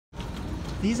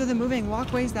These are the moving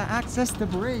walkways that access the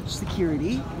bridge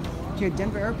security to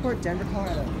Denver Airport, Denver,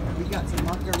 Colorado. We got some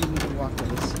Montgomery moving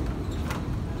walkways.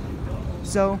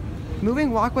 So,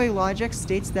 moving walkway logic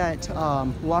states that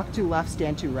walk to left,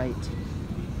 stand to right.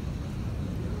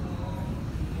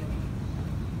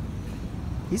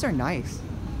 These are nice.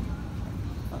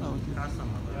 Uh-oh.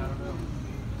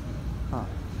 Huh.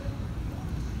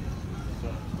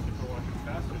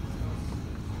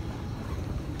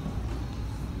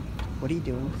 What are you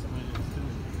doing?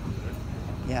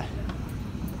 Yeah.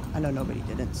 I know nobody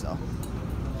did it, so.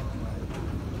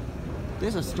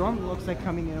 There's a storm that looks like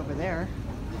coming in over there.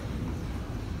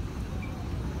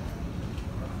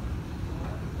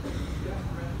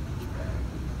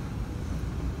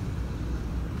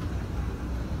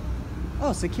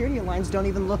 Oh, security lines don't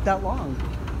even look that long.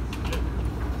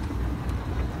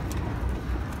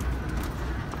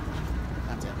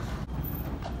 That's it.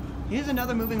 Here's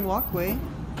another moving walkway.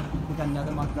 We got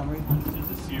another Montgomery. This is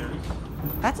a Sears.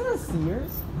 That's not a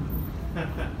Sears.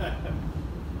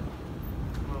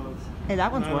 Well, Hey,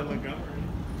 that one's working. Montgomery.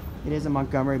 It is a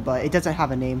Montgomery, but it doesn't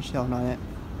have a name shown on it.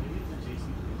 Maybe it's a JC.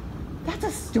 That's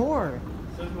a store.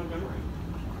 It says Montgomery.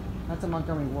 That's a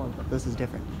Montgomery Ward, but this is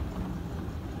different.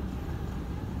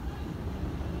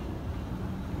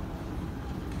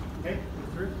 Okay,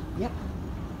 go through. Yep.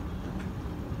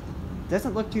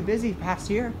 Doesn't look too busy past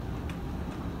here.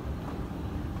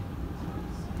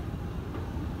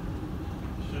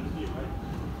 Should be right.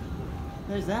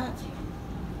 There's that.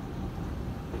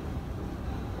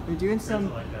 They're doing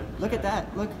some. Like that. Look at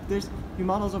that. Look, there's your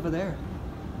models over there.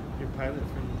 Your pilot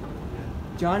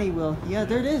from Johnny will. Yeah,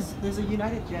 there it is. There's a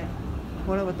United Jet. I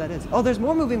wonder what that is. Oh, there's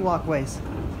more moving walkways.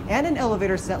 And an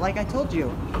elevator set, like I told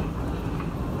you.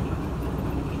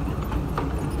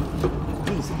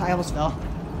 Jeez, I almost fell.